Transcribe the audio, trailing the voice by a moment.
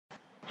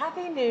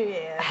Happy New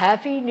Year.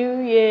 Happy New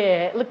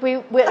Year. Look,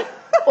 we're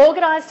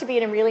organised to be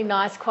in a really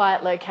nice,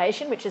 quiet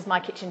location, which is my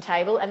kitchen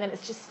table, and then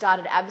it's just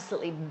started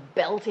absolutely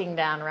belting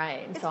down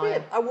rain. It's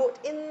weird. I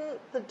walked in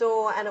the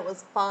door and it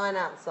was fine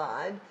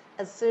outside.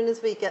 As soon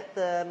as we get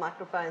the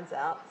microphones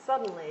out,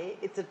 suddenly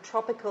it's a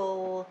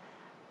tropical...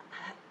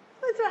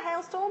 Is it a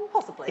hailstorm?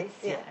 Possibly.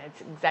 Yeah,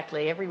 it's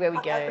exactly everywhere we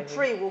go. A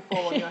tree will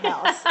fall on your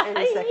house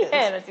any second.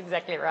 Yeah, that's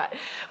exactly right.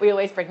 We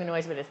always bring the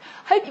noise with us.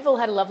 Hope you've all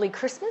had a lovely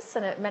Christmas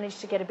and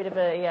managed to get a bit of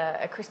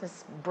a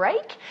Christmas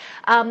break.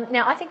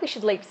 Now, I think we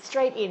should leap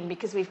straight in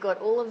because we've got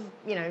all of,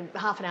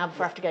 half an hour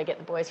before I have to go get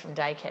the boys from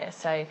daycare.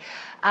 So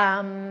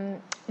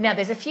now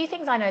there's a few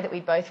things I know that we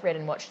both read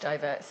and watched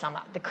over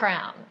summer. The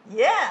Crown.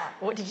 Yeah.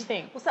 What did you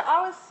think? Well, so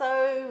I was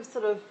so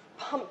sort of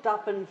pumped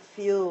up and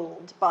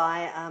fueled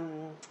by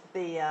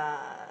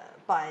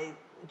by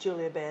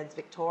Julia Baird's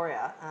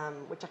Victoria,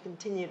 which I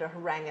continue to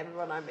harangue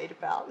everyone I meet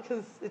about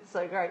because it's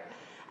so great.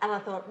 And I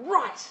thought,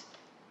 right,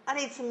 I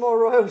need some more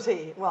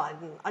royalty. Well, I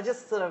didn't. I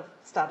just sort of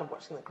started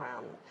watching The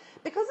Crown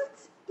because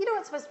it's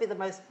supposed to be the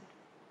most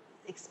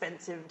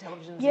expensive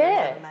television series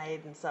ever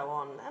made and so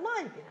on. And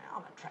I'm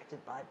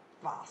attracted by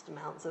vast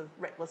amounts of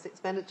reckless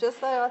expenditure,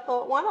 so I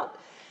thought, why not?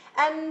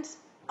 And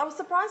I was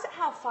surprised at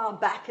how far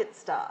back it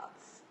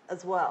starts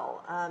as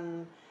well,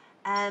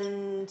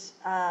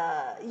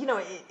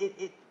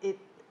 it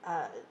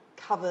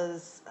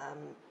covers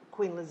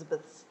Queen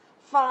Elizabeth's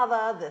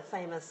father, the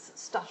famous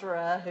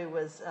stutterer who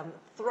was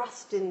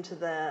thrust into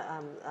the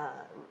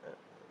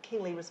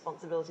kingly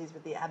responsibilities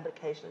with the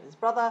abdication of his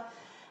brother,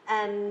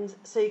 and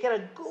so you get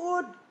a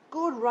good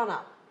run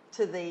up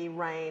to the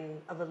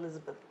reign of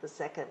Elizabeth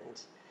II.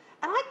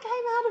 And I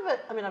came out of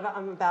it,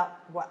 I'm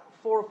about,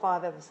 4 or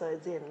 5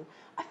 episodes in.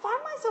 I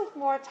find myself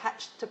more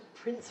attached to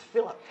Prince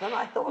Philip than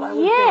I thought I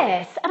would be.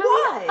 Yes. And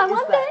why I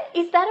wonder,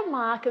 is that a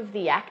mark of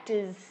the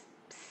actor's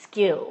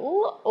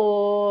skill,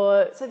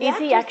 or so the is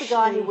actor's he actually... the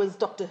guy who was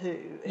Doctor Who,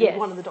 yes,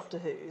 one of the Doctor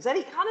Who's, and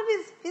he kind of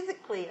is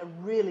physically a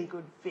really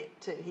good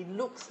fit too. He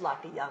looks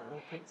like a young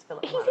Prince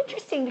Philip. He's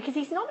interesting because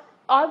he's not...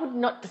 I would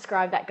not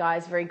describe that guy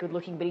as very good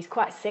looking, but he's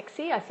quite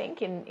sexy, I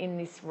think, in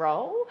this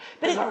role.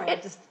 But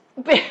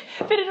but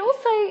it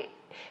also...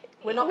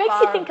 We're not makes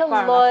far, you think a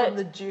far lot from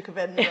the Duke of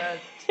Edinburgh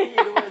to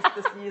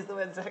use the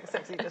word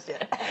sexy just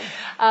yet.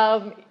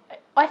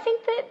 I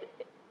think that,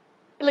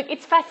 look,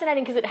 it's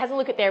fascinating because it has a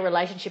look at their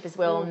relationship as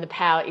well and the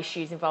power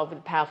issues involved with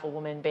a powerful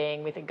woman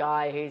being with a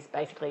guy who's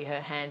basically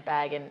her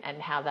handbag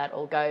and how that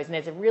all goes. And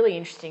there's a really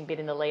interesting bit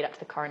in the lead up to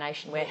the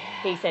coronation where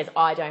he says,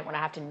 I don't want to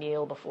have to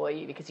kneel before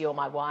you because you're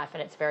my wife,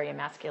 and it's very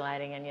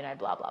emasculating and,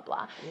 blah, blah,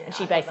 blah. Yeah, and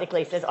she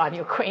basically says, I'm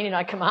your queen and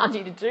I command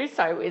you to do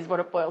so, is what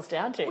it boils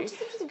down to. Which is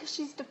interesting because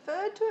she's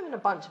deferred to him in a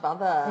bunch of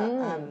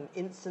other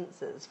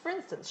instances. For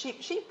instance,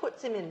 she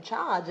puts him in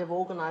charge of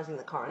organising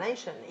the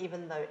coronation,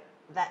 even though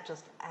that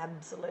just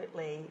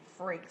absolutely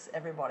freaks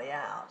everybody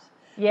out.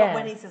 Yeah. But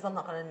when he says, I'm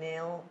not going to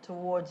kneel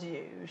towards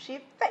you, she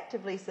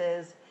effectively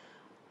says,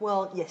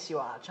 well, yes, you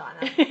are, China.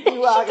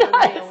 You are going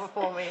to kneel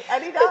before me.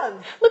 And he does.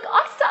 Look,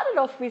 I started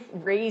off with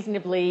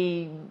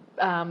reasonably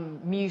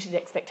muted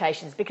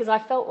expectations because I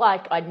felt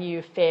like I knew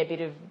a fair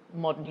bit of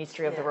modern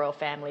history of the royal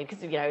family because,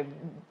 Thingo,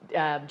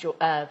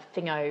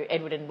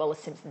 Edward and Wallis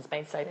Simpson's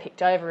been so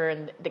picked over,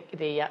 and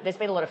there's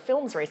been a lot of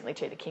films recently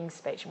too, the King's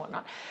Speech and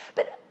whatnot.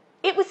 But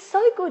it was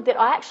so good that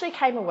I actually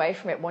came away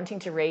from it wanting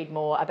to read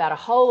more about a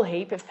whole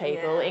heap of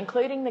people,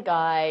 including the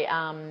guy,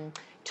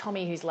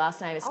 Tommy, whose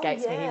last name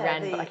escapes me, who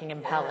ran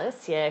Buckingham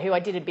Palace, who I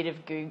did a bit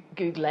of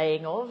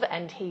Googling of,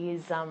 and he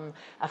is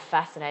a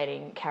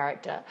fascinating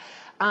character.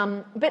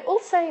 But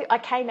also I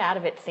came out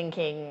of it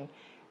thinking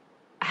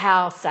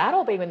how sad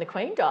I'll be when the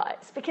Queen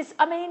dies, because,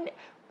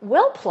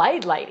 well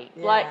played, lady.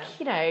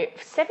 Yeah.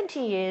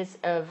 70 years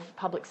of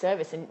public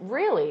service, and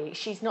really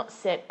she's not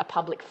set a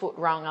public foot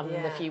wrong other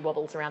than the few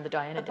wobbles around the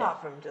Diana death.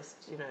 Apart from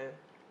just,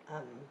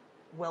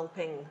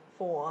 whelping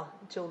 4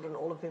 children,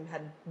 all of whom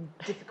had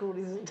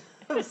difficulties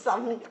of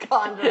some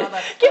kind or other.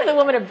 Give the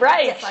woman a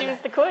break. Yes, she was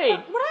the Queen.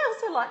 What I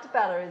also liked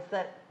about her is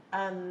that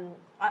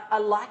I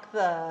like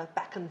the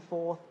back and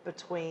forth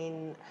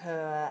between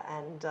her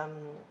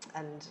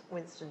and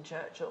Winston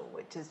Churchill,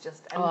 which is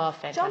just... And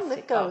fantastic. John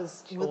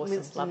Lithgow's awesome.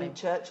 Winston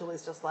Churchill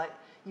is just like,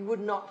 you would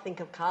not think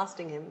of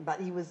casting him,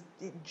 but he was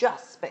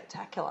just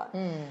spectacular.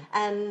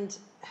 And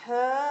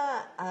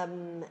her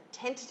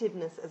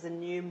tentativeness as a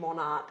new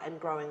monarch and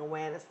growing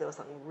awareness there was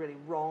something really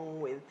wrong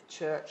with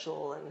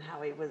Churchill and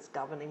how he was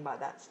governing by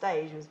that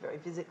stage, he was very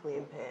physically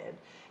impaired,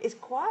 is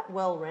quite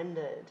well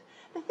rendered.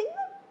 The thing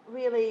that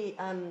really,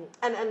 and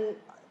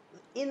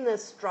in the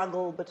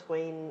struggle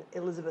between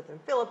Elizabeth and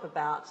Philip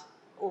about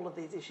all of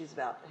these issues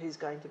about who's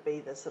going to be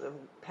the sort of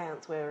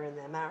pants wearer in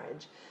their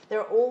marriage, there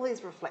are all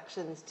these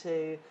reflections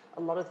to a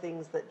lot of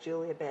things that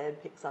Julia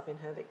Baird picks up in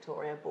her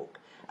Victoria book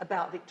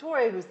about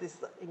Victoria, who's this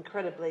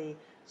incredibly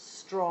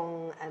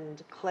strong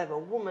and clever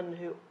woman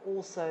who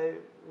also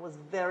was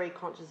very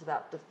conscious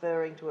about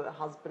deferring to her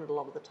husband a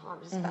lot of the time.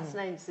 It's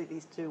fascinating to see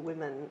these two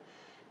women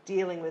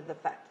dealing with the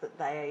fact that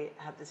they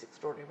have this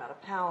extraordinary amount of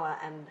power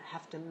and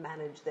have to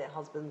manage their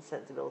husband's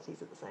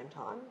sensibilities at the same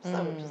time.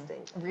 So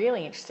interesting.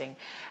 Really interesting.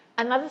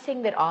 Another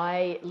thing that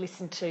I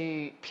listened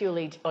to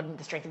purely on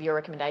the strength of your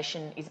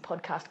recommendation is a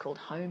podcast called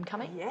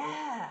Homecoming.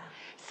 Yeah.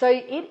 So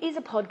it is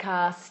a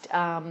podcast,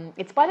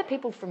 it's by the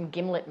people from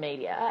Gimlet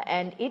Media,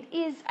 and it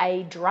is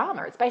a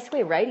drama. It's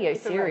basically a radio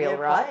serial,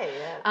 right? Play,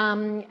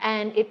 yeah.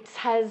 And it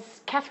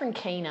has Catherine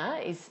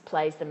Keener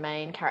plays the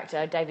main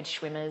character, David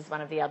Schwimmer's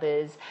one of the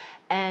others,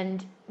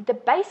 and the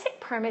basic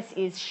premise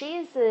is she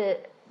is a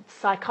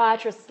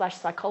psychiatrist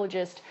 /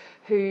 psychologist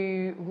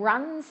who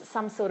runs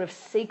some sort of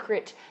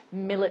secret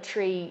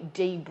military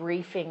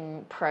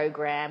debriefing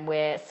program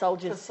where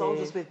soldiers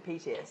with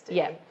PTSD.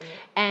 Yeah.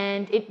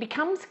 And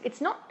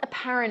it's not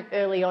apparent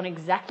early on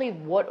exactly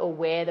what or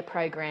where the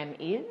program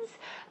is,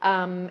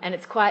 and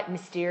it's quite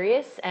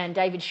mysterious, and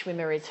David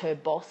Schwimmer is her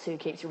boss who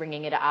keeps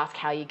ringing her to ask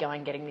how you're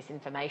going getting this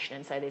information,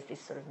 and so there's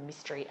this sort of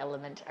mystery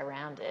element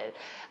around it.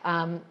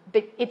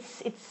 But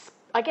it's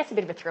I guess a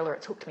bit of a thriller.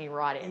 It's hooked me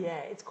right in. Yeah,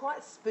 it's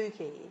quite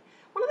spooky.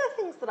 One of the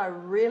things that I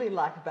really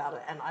like about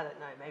it, and I don't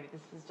know, maybe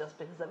this is just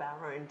because of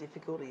our own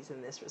difficulties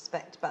in this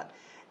respect, but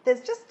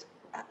they've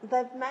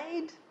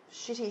made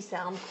shitty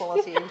sound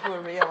quality into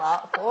a real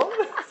art form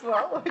as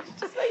well, which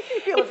just makes me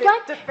feel a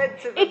bit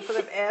defensive and sort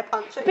of air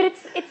punching. But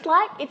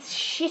it's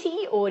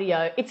shitty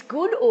audio. It's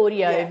good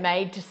audio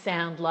made to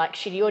sound like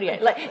shitty audio.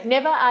 Exactly. Like,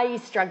 never are you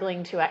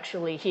struggling to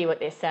actually hear what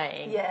they're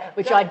saying. Yeah.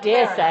 Which I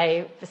dare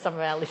say for some of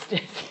our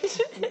listeners.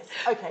 Yes.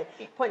 Okay,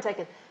 point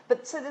taken.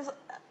 But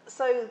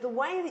so the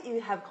way that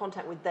you have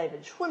contact with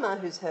David Schwimmer,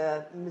 who's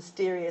her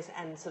mysterious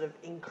and sort of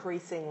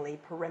increasingly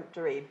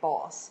peremptory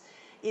boss,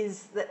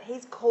 is that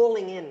he's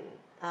calling in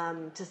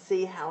to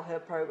see how her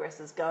progress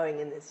is going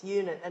in this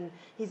unit, and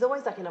he's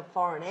always like in a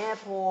foreign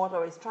airport,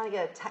 or he's trying to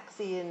get a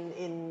taxi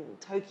in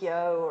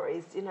Tokyo, or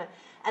he's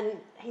and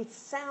he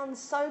sounds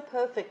so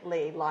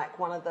perfectly like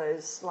one of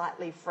those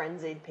slightly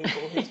frenzied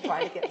people who's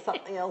trying to get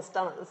something else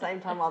done at the same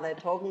time while they're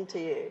talking to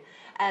you,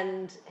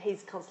 and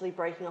he's constantly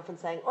breaking off and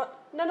saying, "Oh,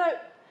 no,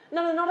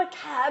 not a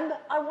cab.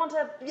 I want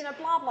a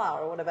blah blah,"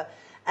 or whatever,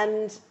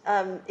 and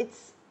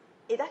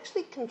it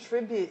actually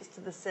contributes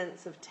to the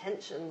sense of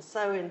tension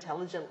so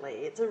intelligently.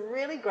 It's a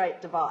really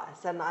great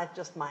device, and my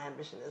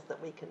ambition is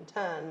that we can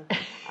turn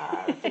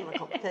cinema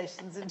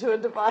competitions into a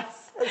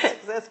device as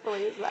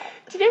successfully as that.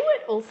 Do you know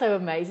what also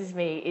amazes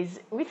me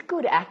is with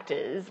good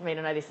actors, I mean,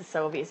 I know this is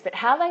so obvious, but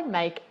how they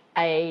make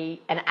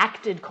an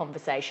acted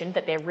conversation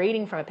that they're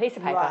reading from a piece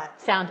of paper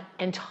sound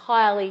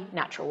entirely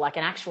natural, like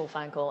an actual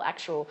phone call,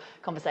 actual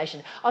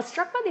conversation. I was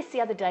struck by this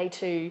the other day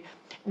too.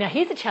 Now,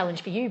 here's a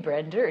challenge for you,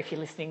 Brenda, if you're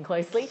listening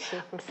closely.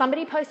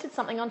 Somebody posted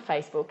something on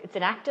Facebook. It's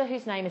an actor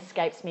whose name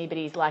escapes me, but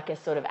he's like a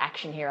sort of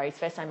action hero. His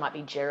first name might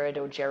be Jared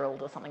or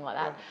Gerald or something like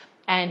that. Right.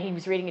 And he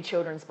was reading a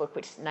children's book,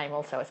 which name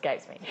also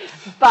escapes me.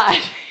 But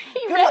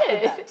he read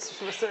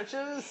it.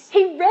 Researchers.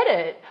 He read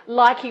it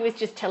like he was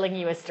just telling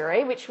you a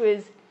story, which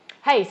was,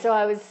 hey, so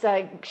I was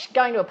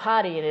going to a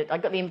party and I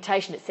got the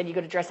invitation that said you've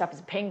got to dress up as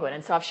a penguin,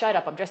 and so I've showed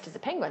up, I'm dressed as a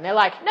penguin. They're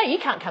like, no, you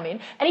can't come in.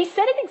 And he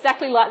said it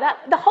exactly like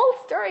that. The whole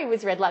story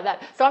was read like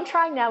that. So I'm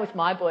trying now with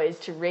my boys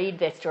to read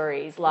their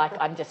stories like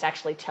I'm just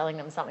actually telling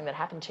them something that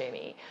happened to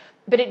me.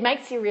 But it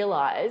makes you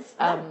realise...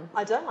 No,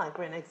 I don't like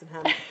green eggs and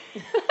ham.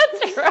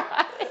 That's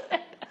right.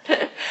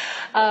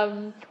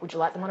 Would you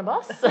like them on a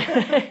bus?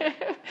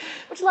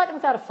 Would you like them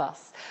without a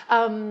fuss?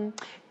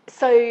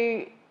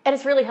 And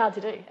it's really hard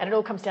to do. And it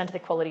all comes down to the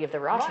quality of the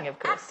writing, of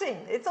course. Acting.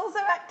 It's also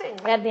acting.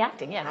 And the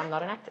acting, yeah. And I'm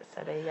not an actor,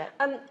 so there you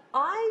go.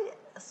 I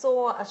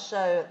saw a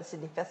show at the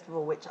Sydney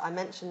Festival, which I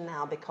mention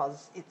now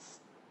because it's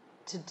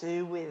to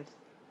do with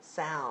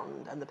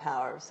sound and the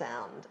power of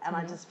sound. And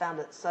I just found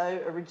it so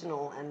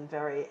original and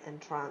very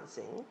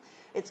entrancing.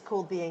 It's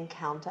called The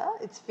Encounter.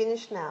 It's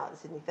finished now at the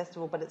Sydney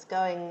Festival, but it's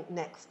going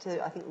next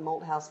to, I think, the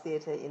Malthouse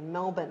Theatre in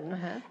Melbourne,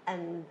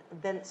 and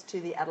thence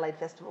to the Adelaide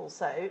Festival.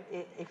 So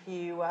if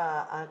you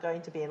are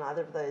going to be in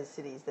either of those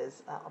cities,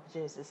 there's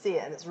opportunities to see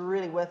it, and it's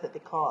really worth it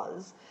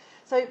because...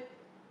 So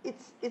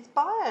it's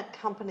by a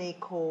company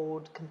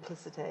called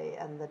Complicity,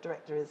 and the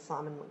director is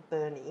Simon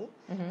McBurney.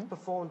 It's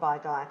performed by a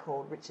guy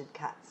called Richard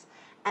Katz.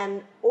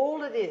 And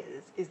all it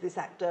is this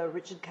actor,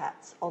 Richard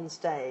Katz, on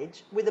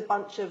stage with a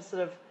bunch of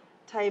sort of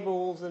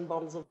tables and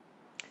bottles of...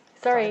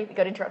 Sorry,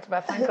 got interrupted by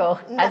a phone call,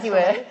 as you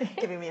were.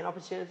 Giving me an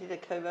opportunity to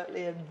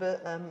covertly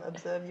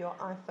observe your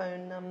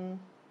iPhone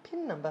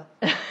PIN number.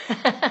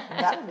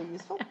 That would be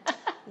useful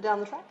down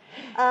the track.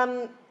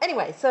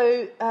 Anyway,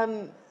 so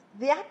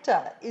the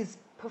actor is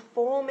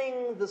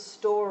performing the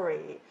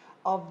story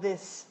of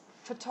this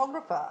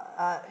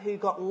photographer who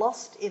got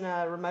lost in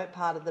a remote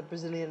part of the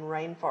Brazilian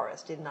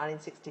rainforest in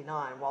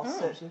 1969 while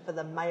searching for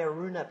the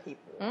Mayaruna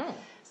people.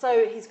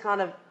 So he's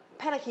kind of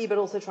panicky but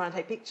also trying to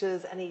take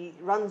pictures, and he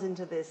runs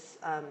into this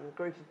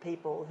group of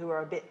people who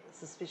are a bit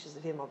suspicious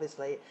of him,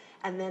 obviously,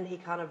 and then he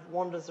kind of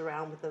wanders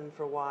around with them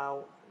for a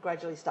while,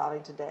 gradually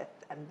starving to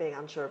death and being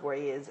unsure of where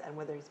he is and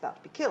whether he's about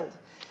to be killed.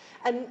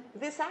 And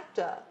this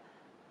actor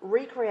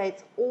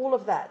recreates all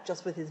of that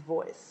just with his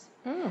voice.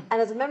 And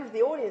as a member of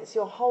the audience,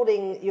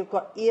 you've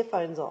got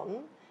earphones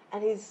on,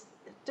 and he's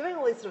doing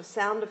all these sort of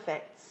sound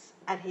effects,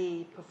 and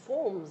he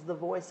performs the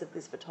voice of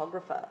this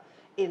photographer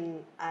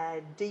in a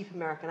deep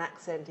American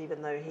accent,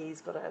 even though he's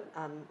got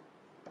a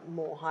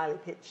more highly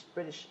pitched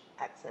British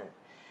accent.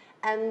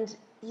 And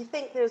you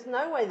think there's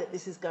no way that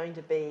this is going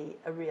to be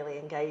a really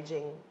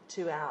engaging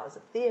 2 hours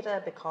of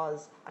theatre,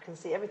 because I can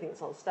see everything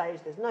that's on stage.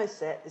 There's no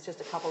set, there's just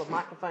a couple of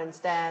microphone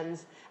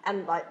stands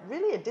and like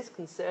really a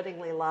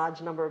disconcertingly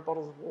large number of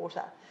bottles of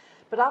water.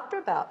 But after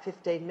about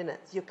 15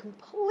 minutes, you're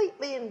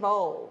completely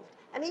involved.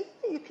 And even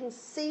though you can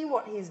see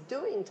what he's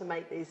doing to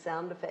make these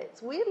sound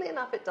effects, weirdly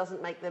enough, it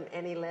doesn't make them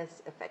any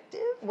less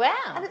effective. Wow.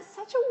 And it's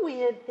such a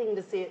weird thing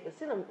to see at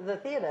the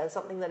theatre,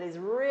 something that is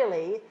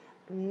really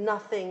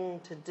nothing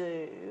to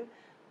do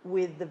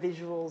with the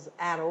visuals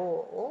at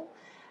all.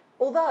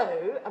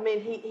 Although, I mean,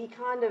 he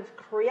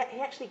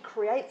actually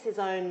creates his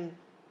own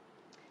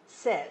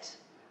set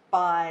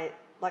by,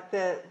 like,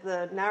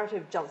 the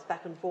narrative jumps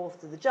back and forth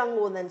to the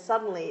jungle, and then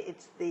suddenly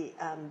it's the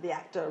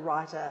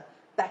actor-writer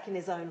back in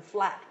his own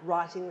flat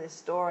writing this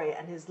story,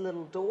 and his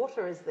little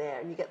daughter is there,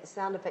 and you get the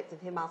sound effects of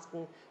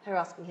her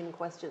asking him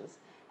questions.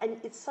 And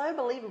it's so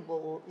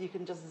believable, you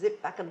can just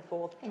zip back and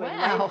forth between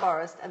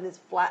rainforest and this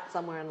flat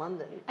somewhere in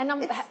London.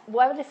 And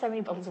why were there so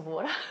many bottles of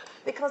water?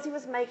 Because he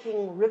was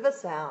making river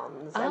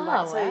sounds.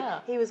 And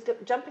so he was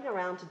jumping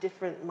around to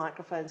different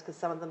microphones, because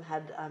some of them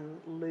had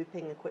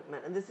looping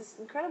equipment. And there's this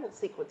incredible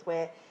sequence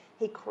where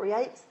he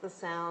creates the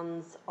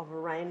sounds of a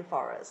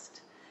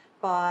rainforest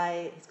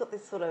he's got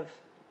this sort of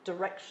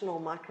directional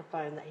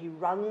microphone that he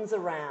runs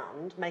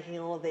around, making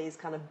all of these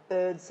kind of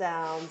bird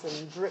sounds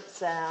and drip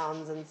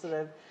sounds and sort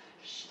of,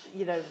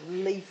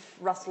 leaf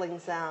rustling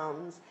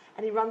sounds,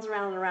 and he runs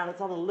around and around.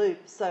 It's on a loop,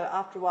 so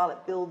after a while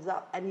it builds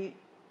up, and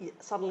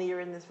suddenly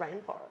you're in this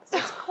rainforest.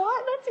 It's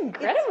quite... That's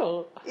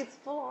incredible. It's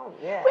full on,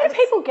 yeah. Where do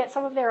people get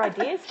some of their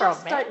ideas from,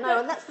 man? I just don't know,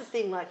 and that's the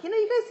thing, like, you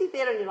go see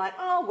theatre and you're like,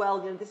 oh, well,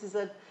 this is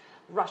a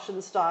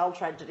Russian-style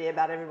tragedy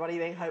about everybody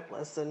being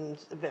hopeless and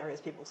various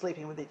people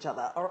sleeping with each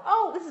other, or,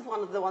 oh, this is one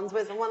of the ones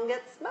where someone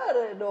gets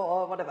murdered,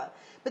 or whatever.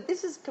 But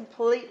this is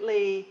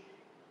completely...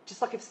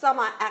 just like if some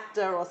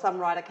actor or some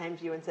writer came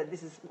to you and said,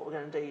 this is what we're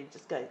going to do, you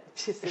just go,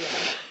 see ya.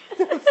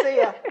 See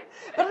ya.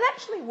 But it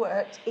actually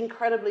worked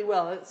incredibly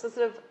well. It's sort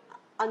of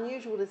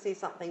unusual to see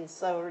something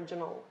so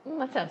original.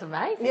 That sounds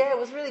amazing. Yeah, it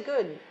was really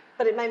good.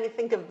 But it made me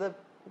think of the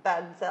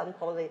bad sound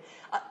quality.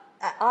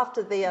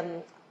 After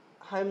the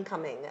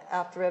Homecoming,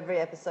 after every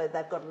episode,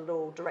 they've got a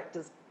little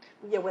director's,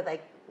 where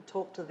they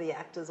talk to the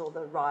actors or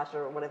the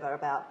writer or whatever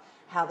about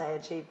how they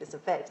achieved this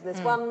effect. And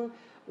there's one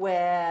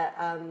where...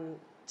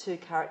 two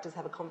characters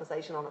have a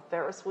conversation on a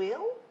Ferris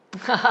wheel.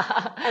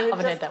 And I've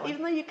heard that one.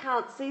 Even though you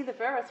can't see the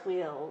Ferris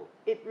wheel,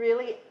 it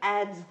really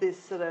adds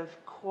this sort of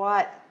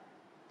quite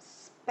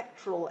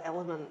spectral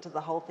element to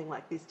the whole thing.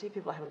 Like, these two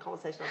people are having a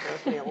conversation on a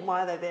Ferris wheel, and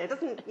why are they there? It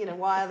doesn't,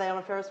 why are they on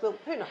a Ferris wheel?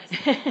 Who knows?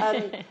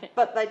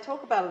 But they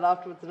talk about it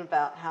afterwards, and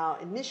about how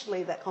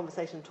initially that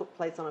conversation took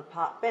place on a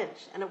park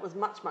bench, and it was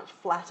much, much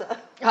flatter.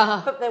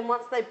 But then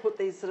once they put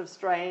these sort of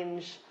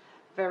strange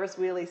Ferris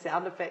wheely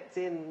sound effects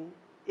in,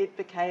 it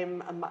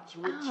became a much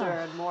richer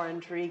and more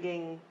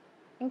intriguing...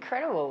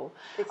 Incredible.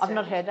 I've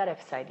not heard that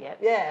episode yet.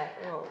 Yeah.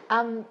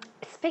 Well.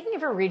 Speaking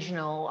of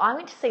original, I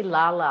went to see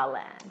La La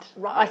Land.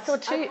 Right. I saw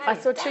two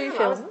films.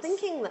 I was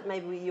thinking that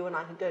maybe you and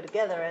I could go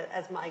together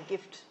as my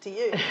gift to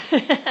you.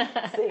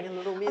 Seeing a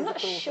little musical. I'm not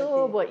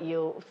sure what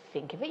you'll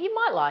think of it. You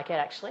might like it,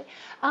 actually.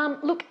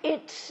 Look,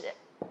 it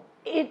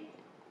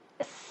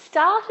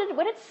started,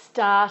 when it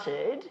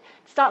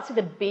starts with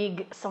a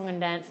big song and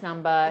dance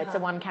number. It's a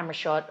one-camera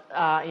shot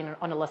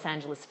on a Los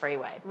Angeles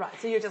freeway. Right,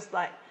 so you're just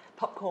like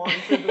popcorn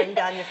dribbling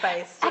down your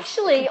face.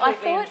 Actually, I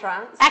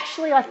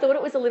thought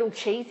it was a little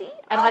cheesy,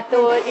 and I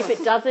thought if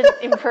it doesn't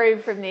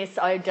improve from this,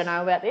 I don't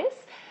know about this.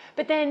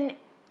 But then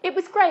it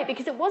was great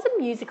because it was a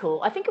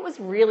musical. I think it was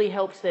really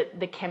helped that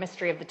the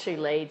chemistry of the two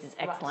leads is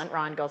excellent,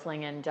 Ryan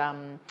Gosling and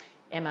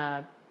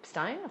Emma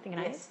Stone, I think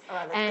her name is.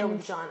 And girl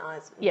with giant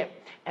eyes. Yeah,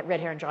 red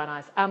hair and giant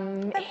eyes.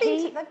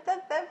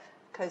 They've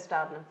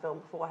co-starred in a film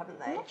before, haven't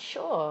they? I'm not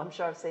sure. I'm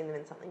sure I've seen them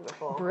in something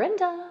before.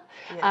 Brenda.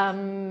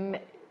 Yeah.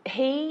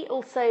 He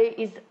also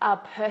is a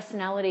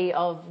personality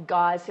of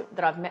guys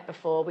that I've met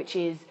before, which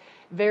is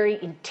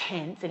very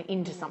intense and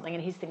into something,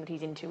 and his thing that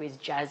he's into is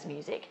jazz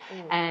music,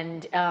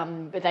 and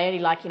but they only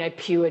like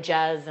pure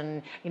jazz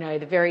and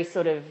the very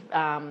sort of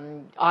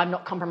I'm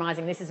not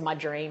compromising, this is my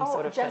dream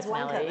sort of jazz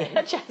personality.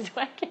 Wanker, Jazz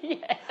wanker,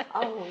 yeah.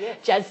 Oh yes.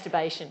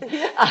 Jazzturbation.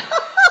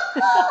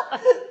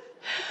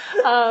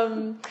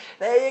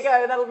 There you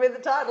go. That'll be the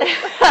title.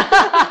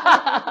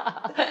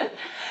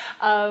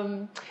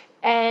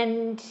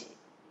 And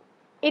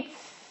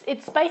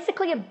it's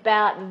basically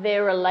about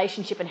their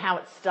relationship and how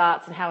it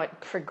starts and how it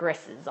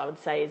progresses, I would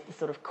say, is the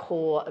sort of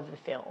core of the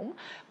film.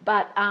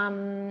 But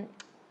and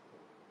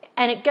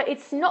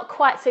it's not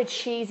quite so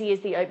cheesy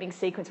as the opening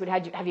sequence would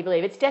have you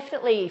believe. It's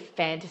definitely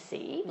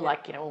fantasy,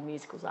 like all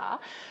musicals are.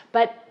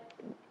 But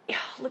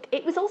Look,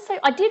 it was also,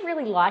 I did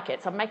really like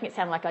it, so I'm making it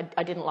sound like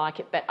I didn't like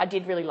it, but I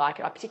did really like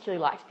it. I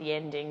particularly liked the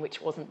ending,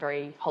 which wasn't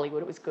very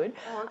Hollywood, it was good.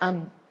 Oh,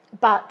 okay.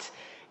 But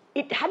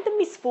it had the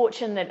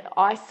misfortune that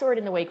I saw it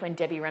in the week when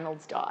Debbie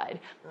Reynolds died.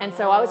 And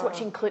so I was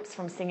watching clips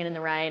from Singing in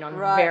the Rain on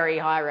very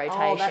high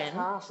rotation. Oh, that's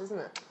harsh, isn't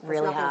it?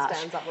 Really nothing harsh.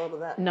 Stands up well to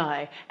that.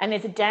 No. And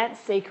there's a dance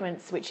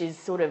sequence which is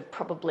sort of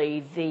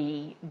probably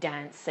the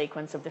dance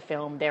sequence of the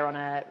film. They're on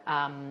a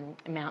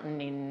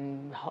mountain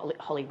in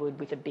Hollywood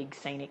with a big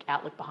scenic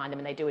outlook behind them,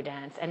 and they do a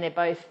dance. And they're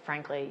both,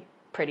 frankly,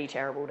 pretty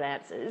terrible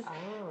dancers,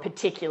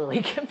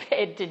 particularly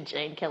compared to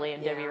Gene Kelly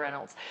and Debbie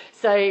Reynolds.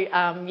 So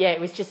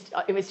it was just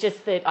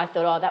that I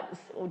thought,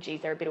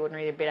 geez, they're a bit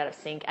ordinary, they're a bit out of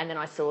sync. And then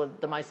I saw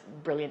the most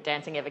brilliant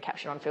dancing ever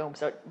captured on film,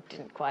 so it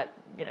didn't quite,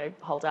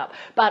 hold up.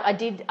 But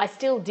I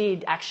still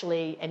did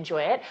actually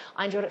enjoy it.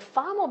 I enjoyed it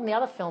far more than the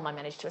other film I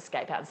managed to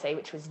escape out and see,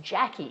 which was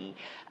Jackie.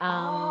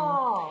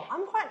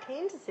 I'm quite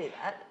keen to see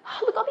that.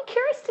 Look, I'll be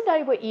curious to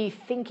know what you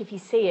think if you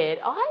see it.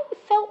 I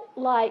felt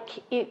like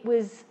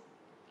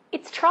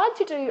it's tried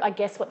to do, I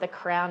guess, what The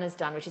Crown has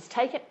done, which is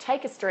take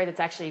a story that's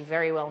actually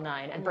very well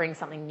known and bring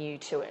something new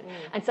to it.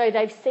 And so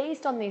they've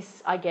seized on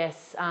this, I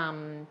guess,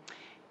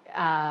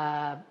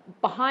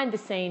 behind the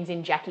scenes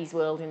in Jackie's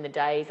world in the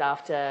days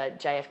after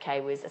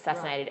JFK was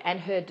assassinated, and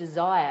her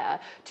desire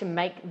to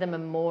make the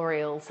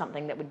memorial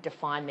something that would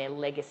define their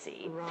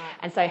legacy. Right.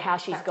 And so how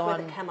she's That's gone...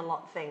 where the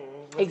Camelot thing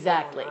was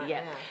Exactly, born,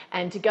 right? yeah.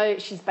 And to go...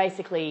 She's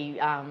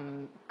basically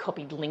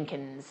copied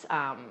Lincoln's...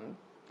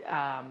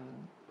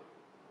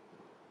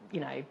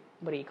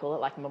 what do you call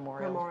it? Like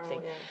memorial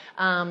thing.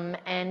 Yeah.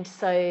 And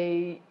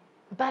so,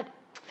 but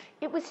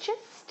it was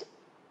just,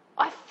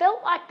 I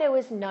felt like there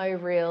was no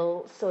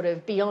real sort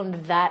of,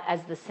 beyond that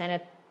as the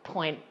centre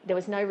point, there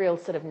was no real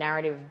sort of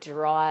narrative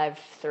drive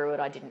through it,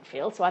 I didn't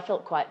feel. So I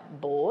felt quite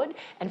bored.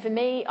 And for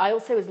me, I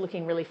also was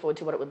looking really forward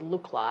to what it would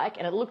look like.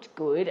 And it looked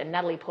good, and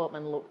Natalie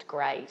Portman looked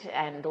great,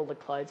 and all the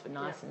clothes were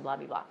nice and blah,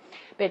 blah, blah.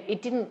 But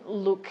it didn't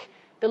look,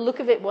 the look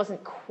of it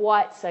wasn't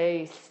quite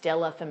so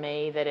stellar for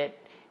me that it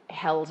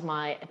held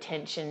my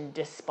attention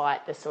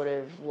despite the sort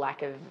of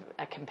lack of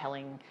a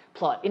compelling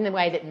plot. In the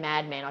way that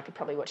Mad Men, I could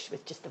probably watch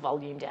with just the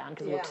volume down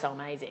because it looked so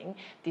amazing.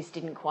 This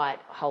didn't quite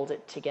hold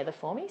it together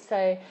for me.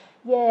 So,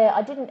 yeah,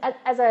 I didn't,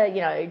 as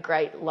a,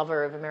 great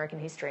lover of American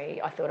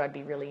history, I thought I'd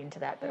be really into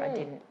that, but I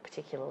didn't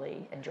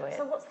particularly enjoy it.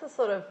 So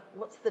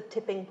what's the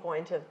tipping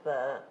point of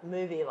the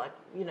movie? Like,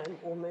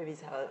 all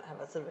movies have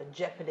a sort of a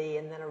jeopardy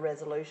and then a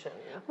resolution.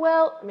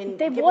 Well, I mean,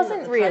 there given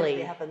wasn't that the really.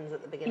 tragedy happens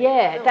at the beginning.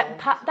 Yeah, of the film.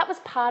 that was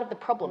part of the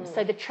problem.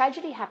 So the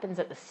tragedy happens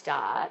at the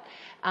start,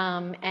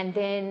 and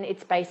then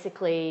it's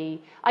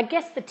basically, I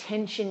guess the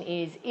tension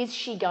is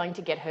she going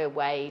to get her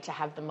way to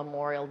have the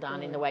memorial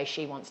done in the way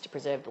she wants to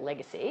preserve the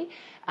legacy,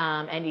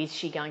 and is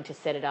she going to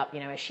set it up,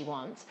 as she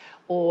wants,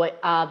 or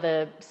are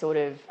the sort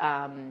of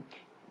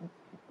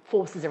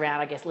forces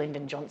around, I guess,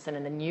 Lyndon Johnson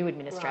and the new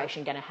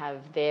administration going to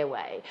have their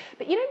way?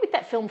 But with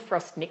that film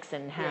Frost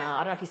Nixon, I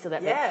don't know if you saw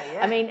that.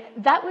 Yeah. I mean,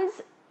 that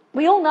was.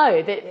 We all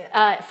know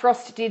that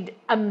Frost did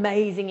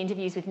amazing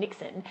interviews with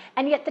Nixon,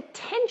 and yet the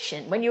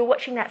tension when you're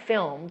watching that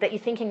film that you're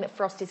thinking that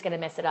Frost is going to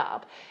mess it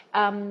up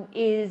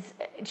is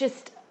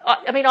just...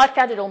 I mean, I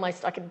found it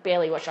almost... I could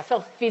barely watch. I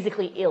felt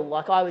physically ill,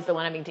 like I was the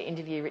one having to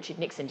interview Richard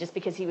Nixon just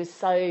because he was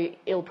so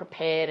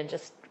ill-prepared and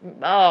just...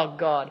 Oh,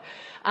 God.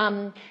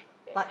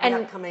 Like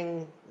the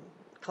upcoming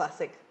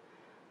classic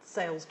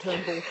sales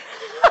Turnbull.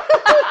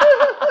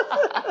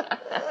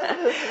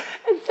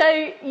 And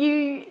so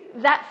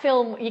that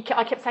film,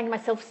 I kept saying to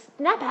myself,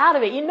 snap out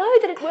of it. You know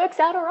that it works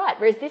out all right.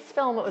 Whereas this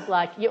film, it was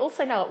like, you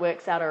also know it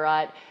works out all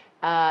right,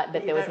 that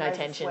there was no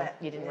tension.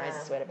 You didn't raise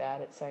a sweat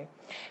about it. So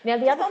now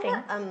the other thing...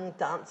 On that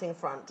dancing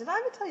front, did I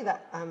ever tell you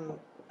that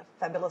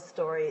fabulous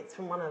story? It's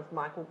from one of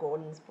Michael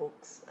Gordon's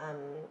books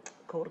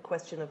called A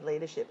Question of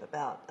Leadership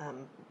about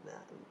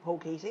Paul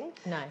Keating.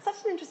 Nice.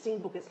 Such an interesting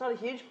book. It's not a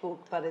huge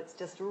book, but it's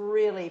just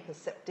really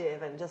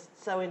perceptive and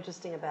just so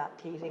interesting about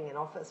Keating in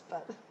office.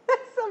 But there's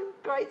some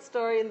great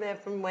story in there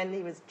from when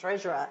he was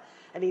treasurer,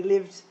 and he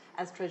lived,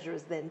 as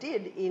treasurers then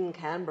did, in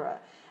Canberra,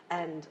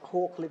 and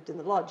Hawke lived in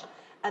the lodge.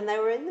 And they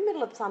were in the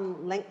middle of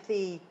some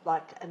lengthy,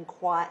 and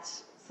quite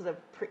sort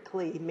of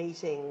prickly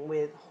meeting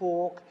with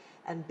Hawke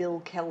and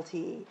Bill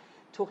Kelty,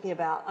 talking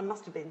about, it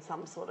must have been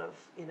some sort of,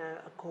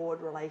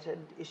 Accord-related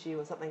issue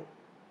or something.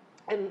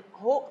 And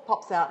Hawke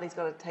pops out and he's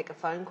got to take a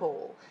phone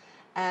call.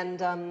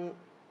 And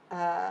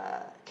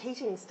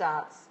Keating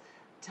starts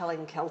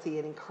telling Kelty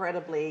in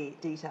incredibly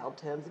detailed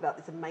terms about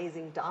this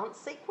amazing dance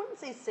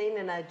sequence he's seen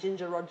in a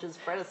Ginger Rogers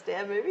Fred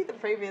Astaire movie the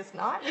previous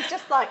night. He's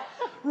just like,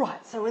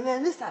 right, so when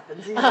then this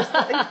happens, he's just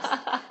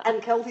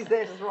and Kelty's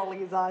there just rolling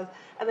his eyes.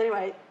 And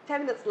anyway,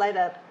 10 minutes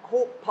later,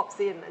 Hawke pops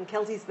in and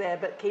Kelty's there,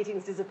 but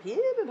Keating's disappeared,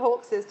 and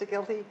Hawke says to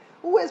Kelty,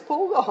 well, where's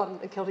Paul gone?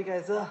 And Kelty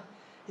goes,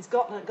 he's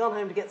gone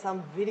home to get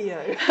some video.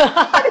 And he's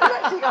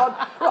actually gone,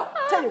 right,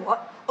 tell you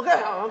what, I'll go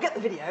home, I'll get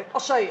the video,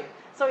 I'll show you.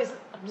 So he's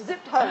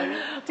zipped home to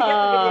get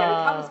the video,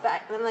 he comes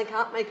back, and then they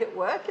can't make it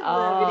work in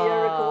the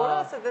video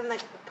recorder, so then they're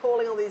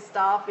calling all these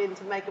staff in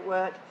to make it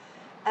work.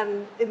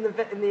 And in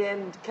the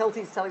end,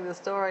 Kelty's telling the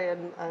story,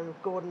 and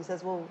Gordon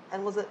says, "Well,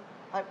 and was it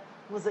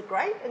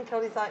great?" And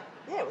Kelty's like,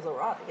 "Yeah, it was all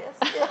right, I guess."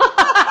 Yeah.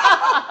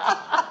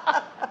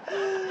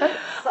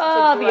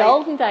 The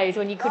olden days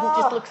when you couldn't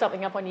just look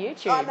something up on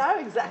YouTube. I know,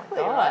 exactly.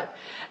 Oh, right.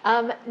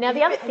 Now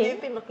the other thing,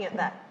 you've been looking at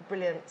that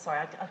brilliant.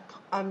 Sorry,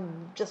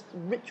 I'm just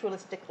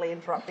ritualistically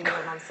interrupting you,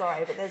 and I'm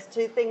sorry, but there's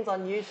 2 things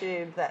on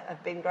YouTube that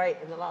have been great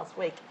in the last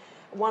week.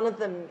 One of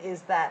them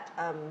is that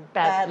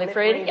bad lip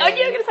reading. Oh,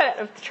 you were going to say that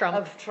of Trump.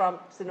 Of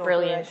Trump's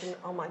inauguration. Brilliant.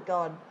 Oh my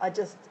God, I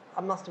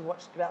must have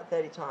watched it about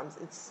 30 times.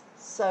 It's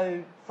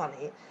so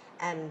funny,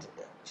 and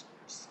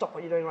stop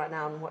what you're doing right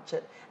now and watch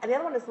it. And the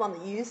other one is the one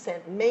that you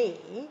sent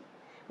me,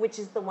 which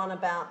is the one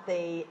about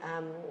the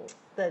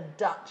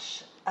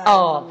Dutch.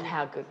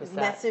 How good was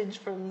that? Message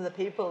from the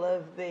people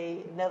of the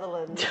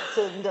Netherlands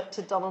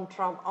to Donald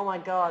Trump. Oh my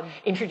God!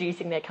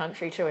 Introducing their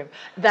country to him.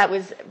 That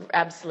was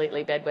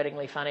absolutely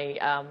bedwettingly funny.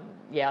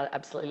 Yeah, I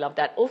absolutely loved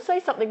that. Also,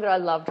 something that I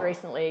loved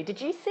recently. Did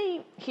you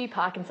see Hugh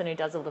Parkinson, who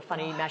does all the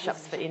funny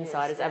mashups for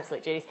Insiders? Yeah.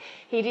 Absolute genius.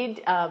 He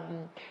did.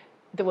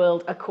 The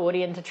world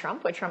accordion to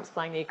Trump, where Trump's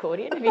playing the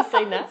accordion. Have you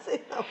seen that?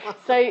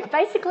 So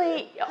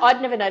basically, I'd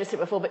never noticed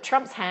it before, but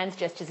Trump's hands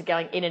gestures are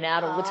going in and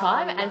out all the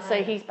time. No. And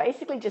so he's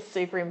basically just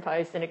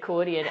superimposed an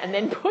accordion and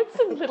then put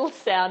some little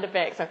sound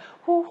effects, like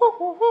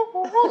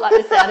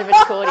the sound of an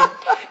accordion.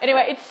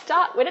 Anyway,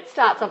 when it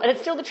starts off, and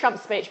it's still the Trump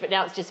speech, but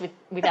now it's just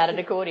without an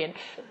accordion.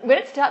 When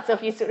it starts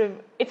off,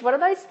 it's one of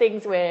those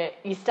things where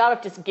you start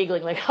off just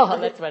giggling like, oh,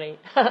 that's funny.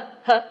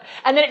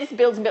 And then it just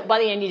builds, but by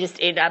the end you're just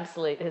in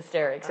absolute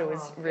hysterics. It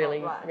was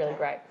really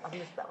great. I've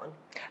missed that one.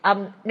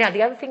 Now,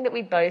 the other thing that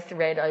we both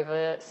read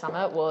over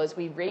summer was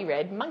we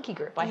reread Monkey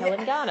Grip by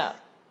Helen Garner.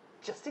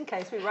 Just in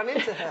case we run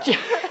into her.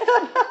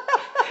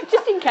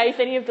 Just in case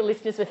any of the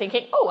listeners were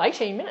thinking,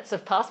 18 minutes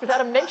have passed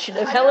without a mention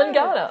of Helen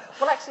Garner.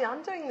 Well, actually,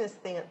 I'm doing this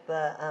thing at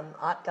the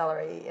art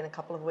gallery in a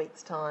couple of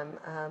weeks' time,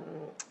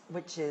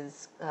 which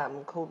is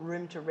called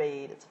Room to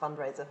Read. It's a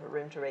fundraiser for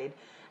Room to Read.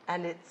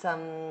 And it's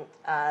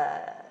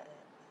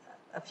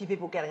a few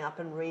people getting up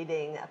and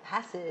reading a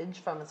passage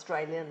from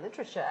Australian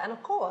literature. And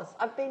of course,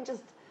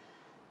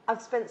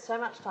 I've spent so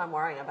much time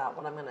worrying about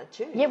what I'm going to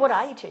choose. Yeah, what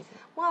are you choosing?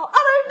 Well,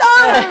 I don't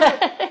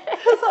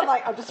know. So I'm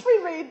like, I'll just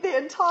reread the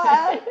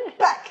entire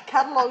back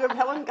catalogue of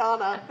Helen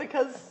Garner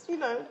because,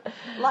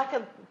 like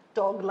a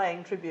dog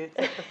laying tributes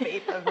at the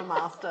feet of a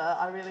master,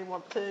 I really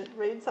want to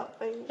read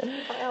something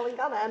by Helen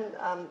Garner. And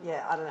I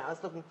don't know, I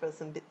was looking for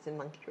some bits in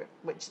Monkey Grip,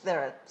 which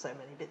there are so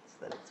many bits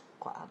that it's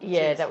quite hard to choose.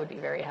 Yeah, that would be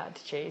very hard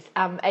to choose.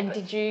 And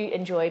did you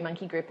enjoy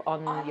Monkey Grip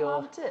on your... I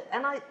loved it.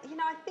 And I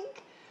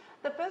think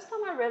the first time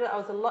I read it, I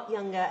was a lot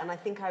younger, and I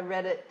think I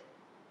read it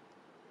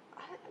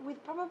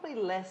with probably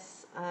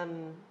less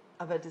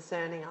of a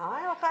discerning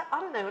eye. Like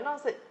I don't know, when I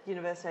was at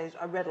university,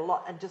 I read a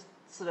lot and just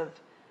sort of,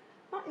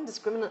 not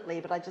indiscriminately,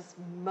 but I just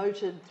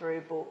motored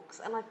through books.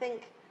 And I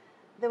think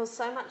there was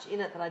so much in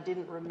it that I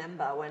didn't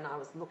remember when I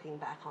was looking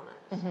back on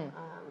it. Mm-hmm.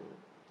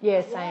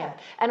 Yeah, same. Yeah.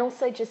 And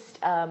also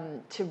just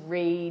to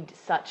read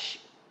such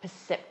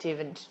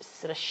perceptive and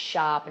sort of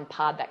sharp and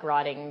pared back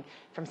writing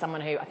from someone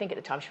who I think at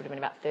the time she would have been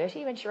about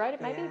 30 when she wrote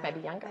it, maybe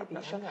younger, I'm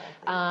not sure.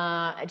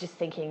 Just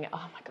thinking,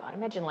 oh my God,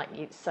 imagine like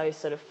you so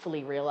sort of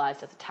fully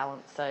realised as a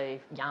talent so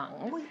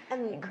young. Well,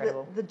 and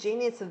incredible. The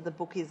genius of the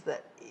book is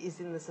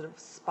in the sort of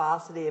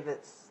sparsity of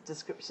its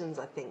descriptions,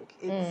 I think.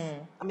 It's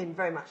I mean,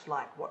 very much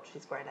like what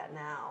she's great at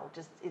now.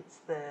 Just it's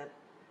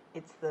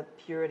the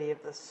purity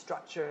of the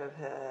structure of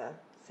her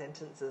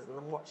sentences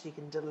and what she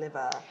can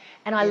deliver.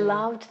 And I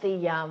loved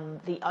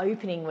the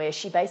opening where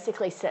she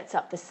basically sets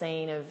up the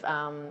scene of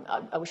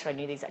I wish I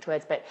knew the exact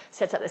words, but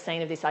sets up the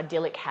scene of this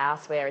idyllic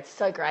house where it's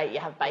so great, you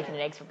have bacon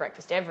and eggs for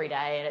breakfast every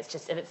day, and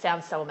it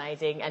sounds so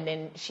amazing. And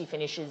then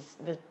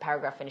the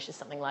paragraph finishes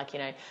something like,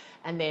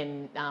 and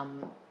then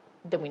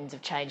the winds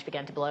of change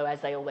began to blow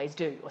as they always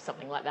do, or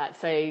something like that.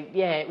 So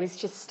yeah, it was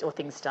just, or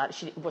things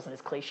started. It wasn't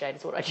as cliched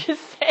as what I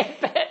just said,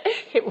 but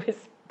it was,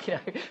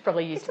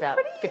 probably used about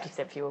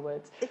 50% fewer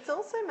words. It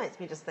also makes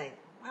me just think,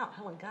 wow,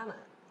 Helen Garner,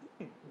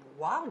 you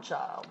wild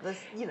child.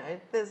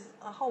 There's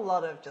a whole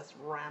lot of just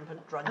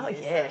rampant drug use. Oh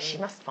yeah, she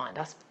must find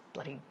us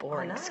bloody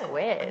boring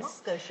squares. I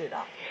must go shoot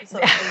up. So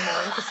it'll be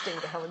more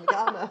interesting to Helen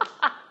Garner.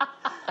 I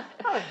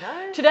don't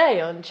know. Today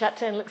on Chat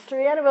 10 Looks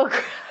 3, Annabelle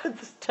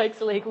Krantz takes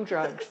illegal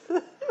drugs.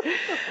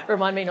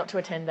 Remind me not to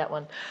attend that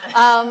one.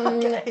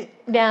 Okay.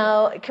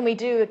 Now, can we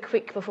do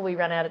before we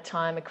run out of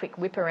time, a quick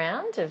whip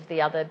around of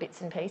the other bits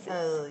and pieces?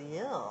 Oh,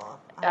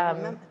 yeah. I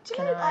remember.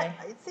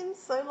 It seems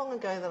so long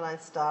ago that I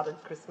started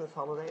Christmas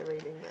holiday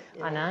reading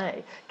that. I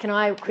know. Can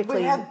I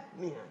quickly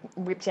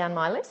whip down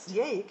my list?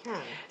 Yeah, you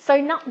can. So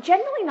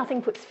generally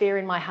nothing puts fear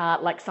in my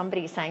heart like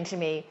somebody saying to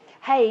me,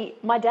 hey,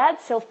 my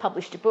dad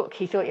self-published a book.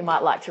 He thought you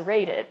might like to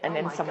read it. And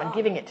then someone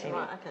giving it to me.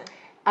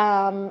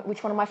 Okay.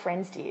 Which one of my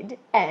friends did.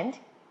 And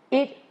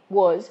it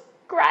was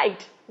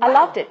great. Wow. I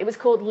loved it. It was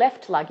called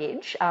Left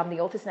Luggage. The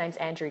author's name's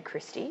Andrew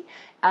Christie.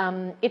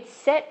 It's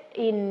set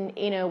in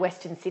inner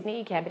Western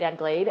Sydney, Camperdown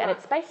Glebe, and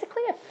it's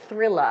basically a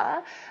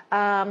thriller.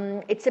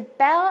 It's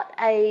about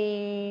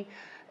a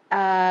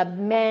a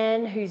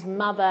man whose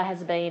mother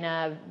has been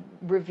a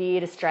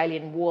revered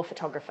Australian war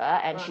photographer,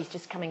 and she's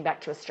just coming back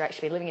to Australia.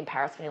 She's been living in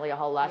Paris for nearly her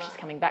whole life. She's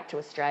coming back to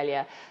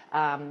Australia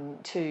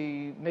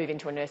to move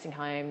into a nursing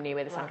home near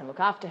where the son can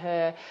look after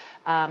her.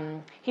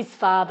 His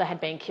father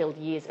had been killed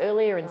years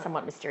earlier in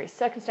somewhat mysterious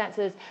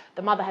circumstances.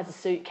 The mother has a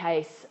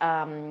suitcase.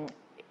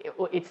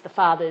 It's the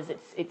father's.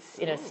 It's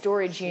in a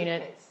storage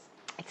unit.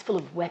 It's full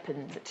of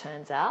weapons, it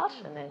turns out,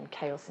 and then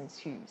chaos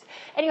ensues.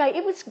 Anyway,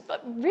 it was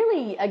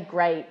really a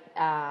great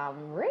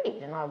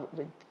read, and I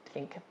would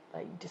think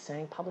a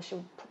discerning publisher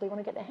would probably want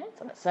to get their hands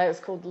on it. So it was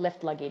called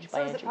Left Luggage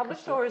by Andrew Is it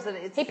published Custer. or is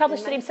it? He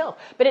published it himself,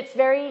 but it's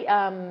very.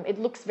 It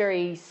looks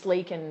very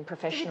sleek and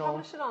professional.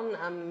 Did he publish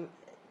it on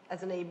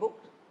as an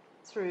ebook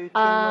through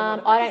Kindle? Or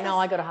whatever? I don't know.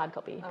 I got a hard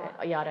copy.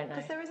 Yeah, I don't know.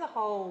 Because there is a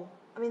whole.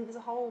 I mean, there's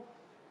a whole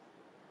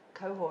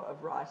cohort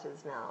of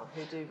writers now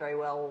who do very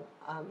well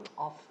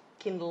off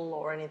Kindle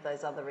or any of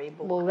those other ebooks.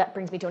 Well, that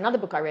brings me to another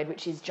book I read,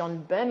 which is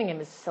John Birmingham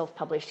has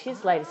self-published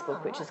his latest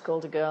book, which is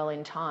called A Girl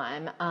in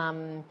Time,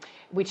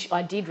 which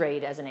I did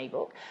read as an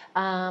ebook.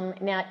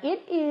 Now,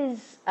 it is...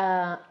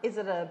 is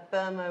it a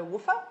Burmo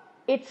woofer?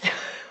 It's...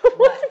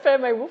 What's a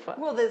Burmo woofer?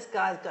 Well, there's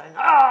guys going,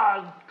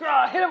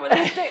 hit him with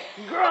a stick,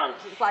 grunt.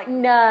 It's like,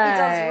 no. He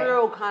does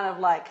real kind of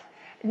like...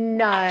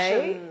 No,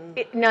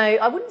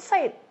 I wouldn't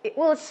say it.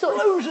 Well, it's sort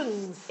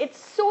explosions. It's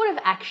sort of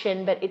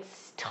action, but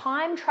it's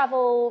time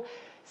travel /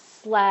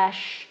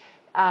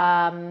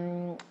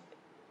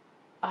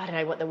 I don't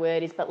know what the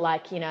word is, but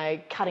like,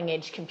 cutting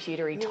edge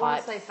computery type. You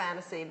want to say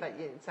fantasy, but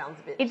it sounds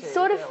a bit. It's too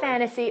sort of early.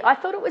 fantasy. I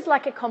thought it was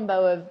like a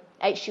combo of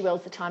H.G.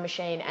 Wells' The Time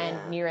Machine and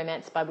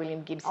Neuromancer by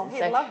William Gibson. Oh,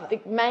 he'd love that. The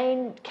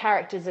main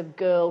character is a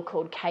girl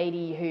called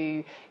Katie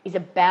who is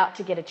about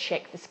to get a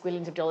check for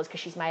squillions of dollars because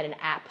she's made an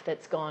app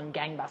that's gone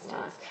gangbusters.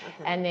 Right,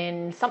 okay. And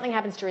then something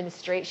happens to her in the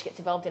street. She gets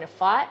involved in a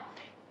fight.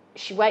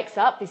 She wakes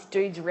up, this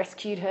dude's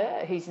rescued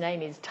her, whose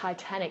name is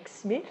Titanic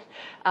Smith,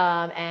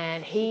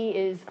 and he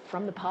is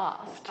from the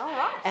past. All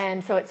right.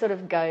 And so it sort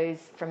of goes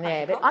from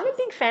there. But I'm a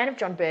big fan of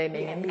John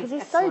Birmingham because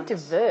he's so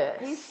diverse.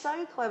 He's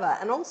so clever.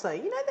 And also,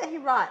 you know that he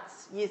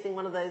writes using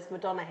one of those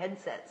Madonna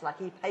headsets, like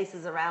he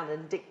paces around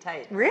and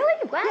dictates. Really?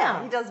 Wow.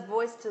 Yeah, he does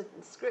voice to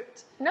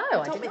script. No, he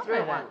I taught did me not through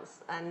know it that. once.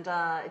 And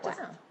it just...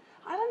 Wow.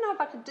 I don't know if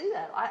I could do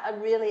that. I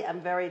really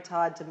am very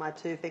tied to my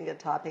two-finger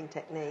typing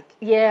technique.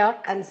 Yeah.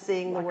 And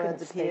seeing the I words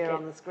couldn't speak appear it.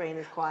 on the screen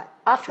is quite...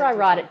 After I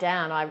write it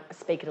down, I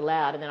speak it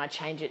aloud, and then I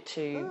change it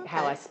to okay.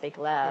 how I speak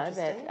aloud.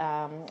 But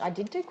Interesting. I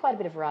did do quite a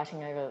bit of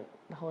writing over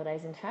the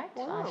holidays, in fact.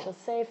 Wow. I shall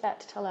save that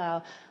to tell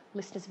our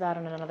listeners about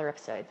on another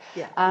episode.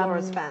 Yeah,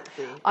 Flora's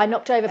Fancy. I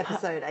knocked over...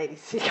 Episode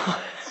 86.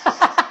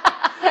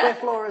 Where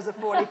Flora's a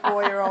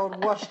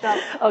 44-year-old washed up...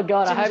 Oh,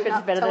 God, I hope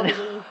it's better than...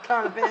 television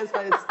current affairs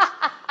host.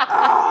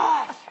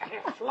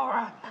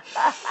 Flora.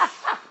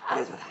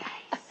 Here's what I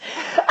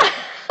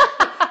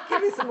hate.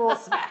 Give me some more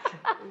smack.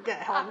 Get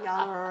Helen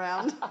Garner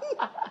around.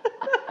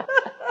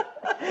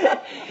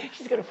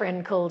 She's got a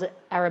friend called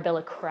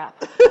Arabella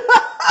Crap.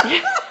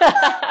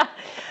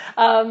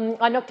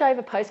 I knocked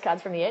over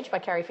Postcards from the Edge by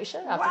Carrie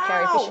Fisher after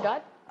Carrie Fisher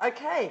died.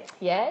 Okay.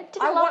 Yeah,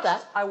 didn't love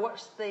that. I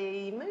watched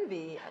the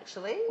movie,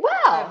 actually.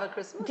 Wow. Over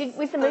Christmas.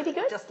 Was the movie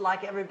good? Just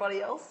like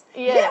everybody else.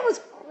 Yeah. It was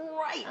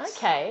great.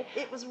 Okay.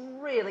 It was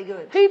really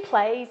good. Who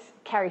plays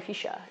Carrie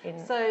Fisher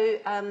in... So,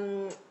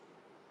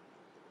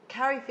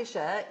 Carrie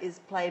Fisher is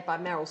played by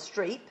Meryl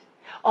Streep.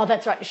 Oh,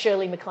 that's right,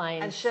 Shirley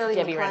MacLaine. And Shirley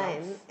Debbie MacLaine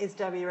Reynolds. is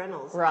Debbie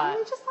Reynolds. Right.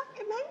 And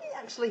it made me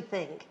actually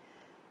think.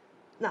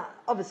 Now,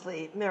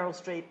 obviously, Meryl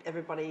Streep,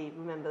 everybody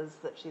remembers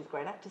that she's a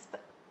great actress,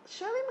 but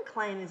Shirley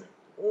MacLaine is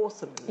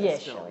awesome in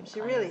this film. Shirley She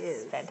MacLaine really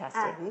is is.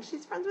 fantastic. And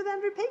she's friends with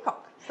Andrew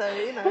Peacock. So,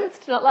 It's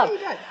to not love. There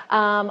you go.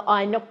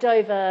 I knocked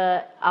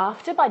over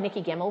After by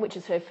Nikki Gemmell, which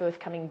is her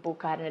forthcoming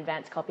book. I had an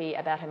advance copy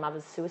about her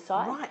mother's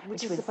suicide. Right,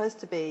 which is was supposed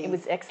to be... It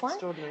was excellent.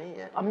 Extraordinary,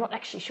 yeah. I'm not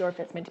actually sure if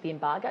it's meant to be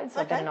embargoed,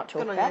 so I Okay, better not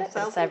talk good on about you, it.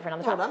 But Salesy. save it for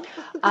another Well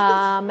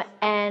time.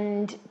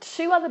 And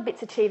two other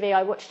bits of TV.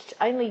 I watched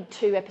only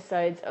 2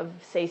 episodes of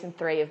season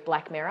 3 of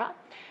Black Mirror.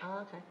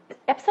 Oh, okay.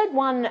 Episode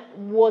 1 I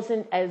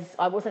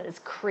wasn't as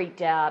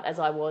creeped out as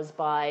I was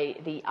by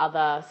the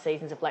other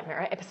seasons of Black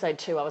Mirror. Episode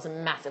 2, I was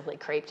massively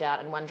creeped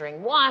out and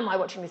wondering, why am I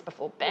watching this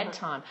before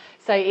bedtime?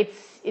 So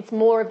it's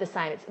more of the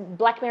same.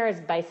 Black Mirror is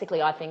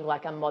basically, I think,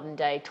 like a modern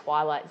day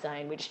Twilight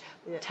Zone, which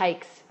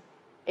takes...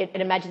 It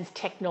imagines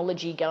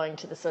technology going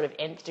to the sort of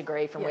nth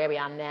degree from where we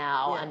are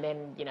now, and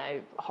then,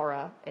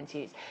 horror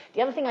ensues.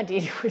 The other thing I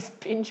did was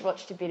binge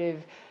watched a bit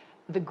of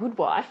The Good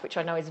Wife, which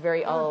I know is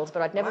very old,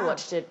 but I'd never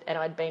watched it, and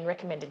I'd been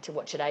recommended to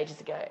watch it ages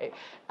ago.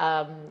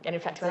 And in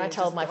fact, when I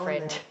told my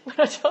friend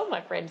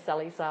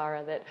Sally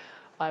Sarah that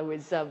I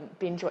was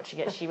binge watching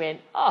it, she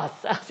went, "Oh,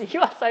 Sally, you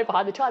are so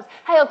behind the times.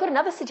 Hey, I've got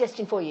another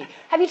suggestion for you.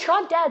 Have you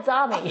tried Dad's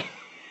Army?"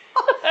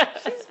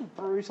 She's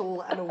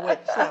brutal and a witch,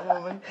 that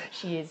woman.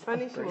 She is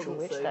Only a she brutal wasn't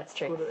witch, so that's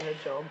true. good at her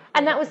job.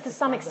 And that was to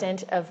some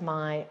extent of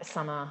my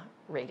summer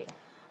reading.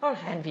 Okay.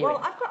 And viewing.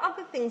 Well, I've got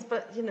other things,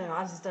 but,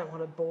 I just don't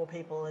want to bore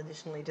people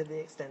additionally to the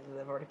extent that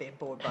they've already been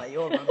bored by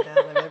your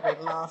rundown of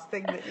every last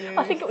thing that you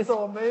I think it was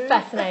saw move.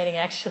 fascinating,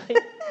 actually.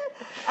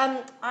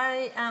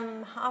 I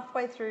am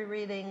halfway through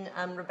reading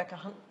Rebecca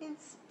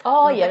Huntley's.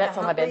 Oh, yeah, Rebecca that's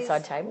on my Huntley's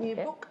bedside table. new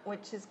Yeah. book,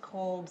 which is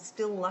called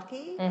Still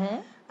Lucky.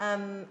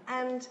 Mm-hmm.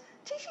 And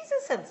she's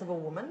a sensible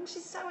woman.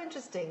 She's so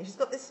interesting. She's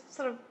got this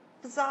sort of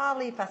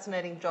bizarrely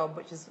fascinating job,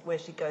 which is where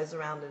she goes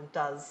around and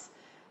does.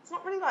 It's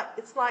not really like,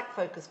 it's like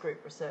focus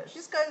group research. She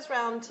just goes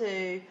around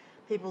to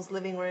people's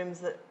living rooms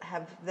that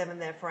have them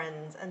and their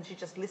friends, and she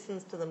just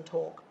listens to them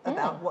talk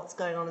about what's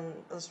going on in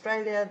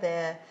Australia.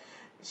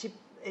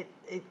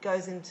 It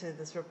goes into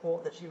this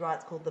report that she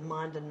writes called the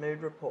Mind and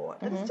Mood Report,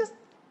 and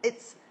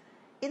it's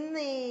in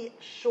the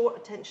short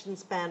attention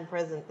span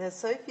present. There's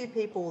so few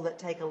people that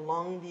take a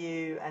long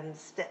view and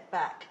step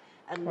back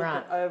and look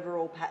at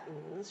overall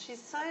patterns.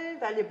 She's so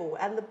valuable,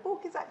 and the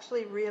book is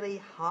actually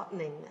really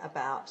heartening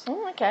about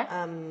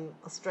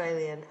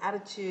Australian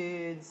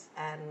attitudes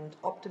and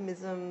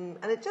optimism,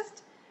 and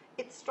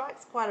it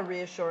strikes quite a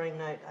reassuring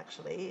note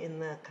actually in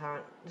the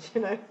current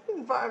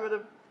environment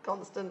of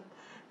constant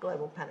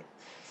global panic.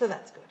 So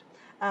that's good.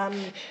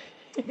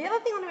 The other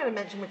thing I'm going to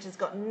mention, which has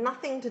got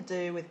nothing to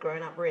do with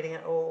grown-up reading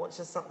at all, it's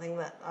just something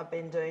that I've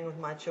been doing with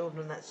my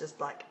children that's just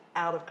like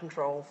out of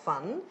control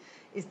fun,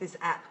 is this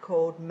app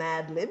called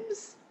Mad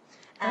Libs.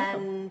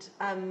 And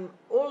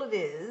all it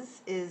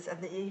is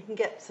and you can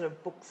get sort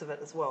of books of it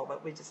as well,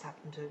 but we just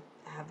happen to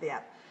have the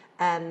app.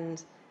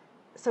 And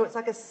so it's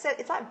like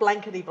it's like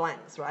blankety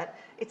blanks, right?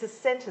 It's a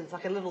sentence,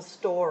 like a little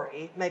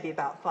story, maybe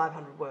about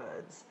 500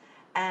 words.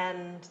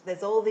 And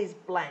there's all these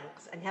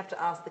blanks, and you have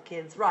to ask the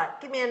kids, right,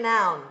 give me a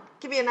noun,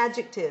 give me an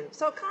adjective.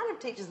 So it kind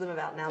of teaches them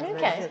about nouns and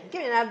adjectives.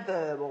 Give me an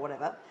adverb or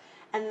whatever.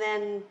 And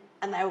they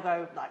will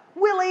go like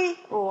willy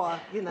or,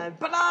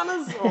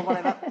 bananas or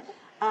whatever.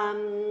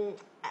 And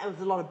with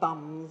a lot of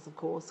bums, of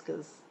course,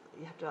 because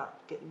you have to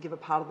give a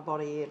part of the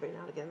body every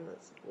now and again.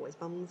 That's always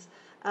bums.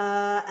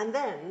 And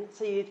then,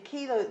 so you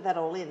key that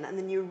all in, and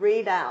then you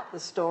read out the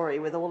story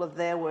with all of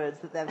their words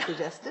that they've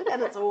suggested,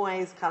 and it's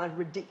always kind of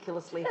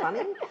ridiculously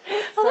funny.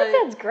 Oh, that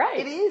sounds great.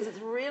 It is. It's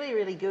really,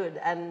 really good.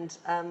 And,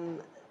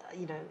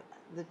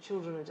 the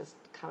children are just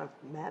kind of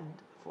mad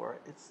for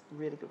it. It's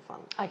really good fun.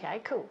 Okay,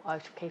 cool. I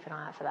should keep an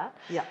eye out for that.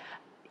 Yeah.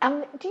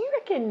 Do you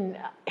reckon,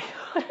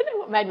 I don't know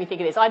what made me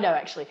think of this, I know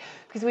actually,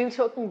 because we were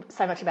talking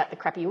so much about the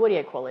crappy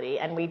audio quality,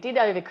 and we did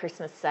over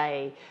Christmas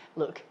say,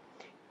 look,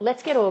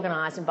 let's get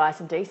organised and buy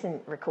some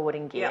decent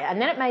recording gear. Yeah.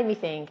 And then it made me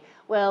think,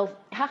 well,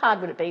 how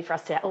hard would it be for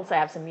us to also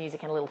have some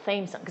music and a little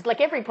theme song? Because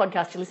like every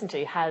podcast you listen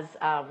to has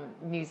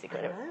music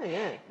in it. Oh,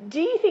 yeah.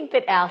 Do you think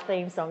that our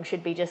theme song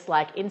should be just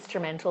like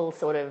instrumental,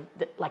 sort of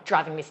like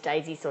Driving Miss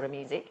Daisy sort of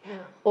music? Yeah.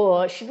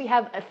 Or should we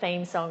have a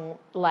theme song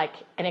like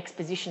an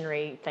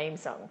expositionary theme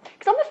song?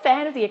 Because I'm a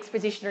fan of the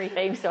expositionary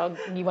theme song,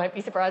 and you won't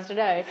be surprised to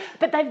know.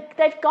 But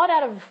they've got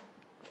out of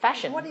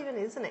fashion. What even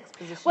is an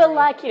exposition? Well,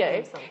 like,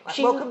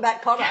 Welcome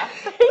Back, Cotter.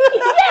 Yeah,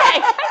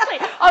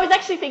 exactly. I was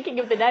actually thinking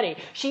of the nanny.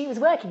 She was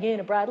working in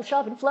a bridal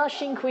shop in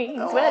Flushing,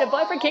 Queens, when her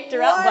boyfriend kicked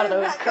her out in one of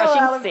those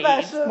crushing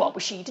scenes. What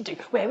was she to do?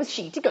 Where was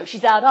she to go?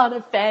 She's out on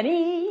a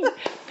fanny.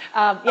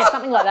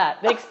 Something like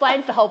that. That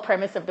explains the whole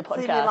premise of the podcast.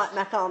 So you mean like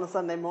Macca on a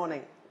Sunday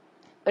morning?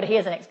 But he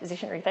has an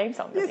expositionary theme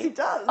song, doesn't he? Yes, he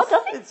does. Oh,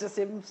 does he? It's just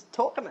him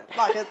talking it.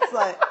 Like, it's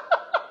like...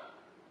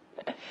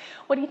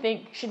 What do you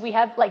think? Should we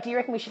have, do you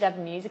reckon we should have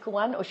a musical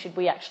one, or should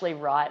we actually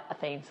write a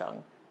theme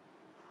song?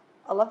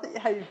 I love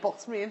how you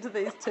boxed me into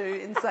these two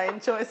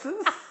insane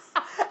choices.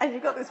 And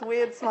you've got this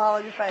weird smile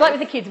on your face. Like with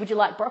the kids, would you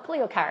like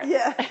broccoli or carrots?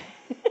 Yeah.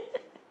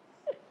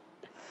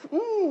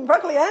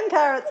 Broccoli and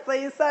carrots,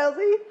 please,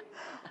 Salesy.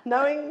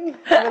 Knowing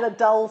with a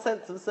dull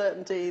sense of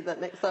certainty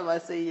that next time I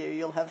see you,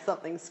 you'll have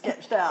something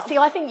sketched out. See,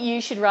 I think you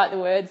should write the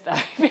words,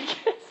 though, because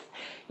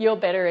you're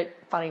better at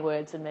funny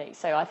words than me.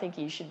 So I think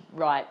you should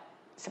write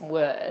some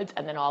words,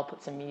 and then I'll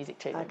put some music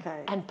to them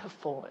and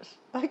perform it.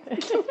 Okay.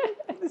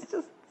 This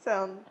just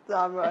sounds...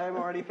 I'm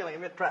already feeling a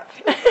bit trapped.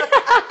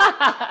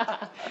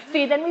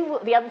 See, then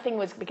the other thing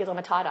was, because I'm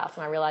a tight ass,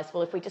 and I realised,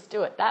 well, if we just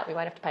do it we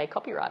won't have to pay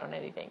copyright on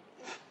anything.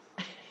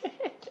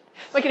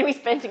 We're going to be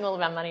spending all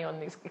of our money on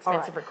this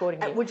expensive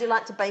recording. Would you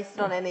like to base it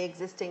on any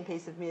existing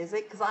piece of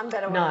music? Because I'm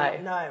better No.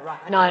 when... No,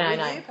 right. Okay.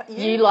 No.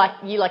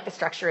 You like the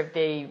structure of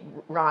the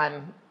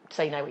rhyme,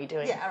 so you know what you're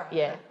doing. Yeah, all right.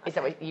 Yeah. Okay. Is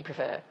that what you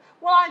prefer?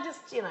 Well, I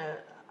just,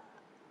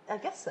 I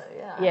guess so,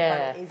 yeah.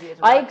 Yeah, easier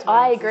to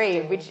I agree.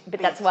 But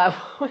that's why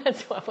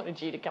I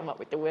wanted you to come up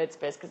with the words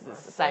first, because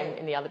it's the same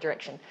in the other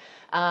direction.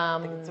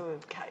 So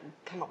we've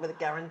come up with a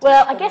guarantee.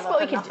 Well, I guess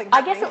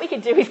what we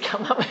could do is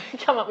come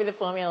up with a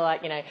formula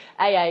like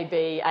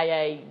AAB,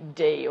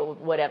 AAD, or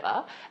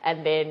whatever,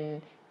 and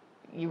then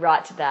you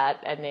write to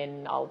that, and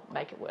then I'll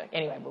make it work.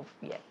 Anyway,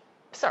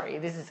 Sorry,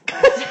 this is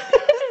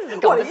a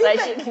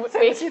conversation. What do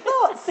you think? Your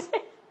thoughts?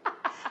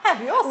 Have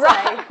your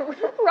say.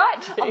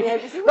 Right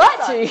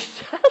to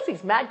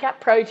Chelsea's Madcap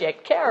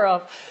Project, care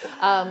of.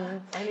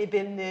 Any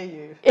bin near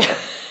you.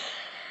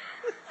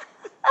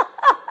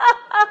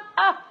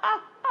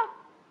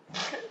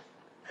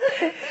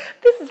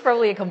 This is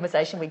probably a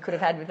conversation we could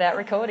have had without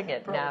recording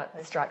it. Probably. Now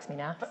it strikes me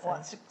now. But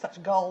it's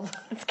such gold.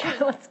 Let's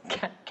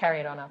carry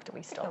it on after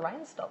we stop. The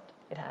rain stopped.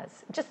 It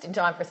has. Just in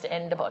time for us to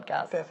end the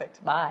podcast.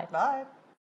 Perfect. Bye. Bye.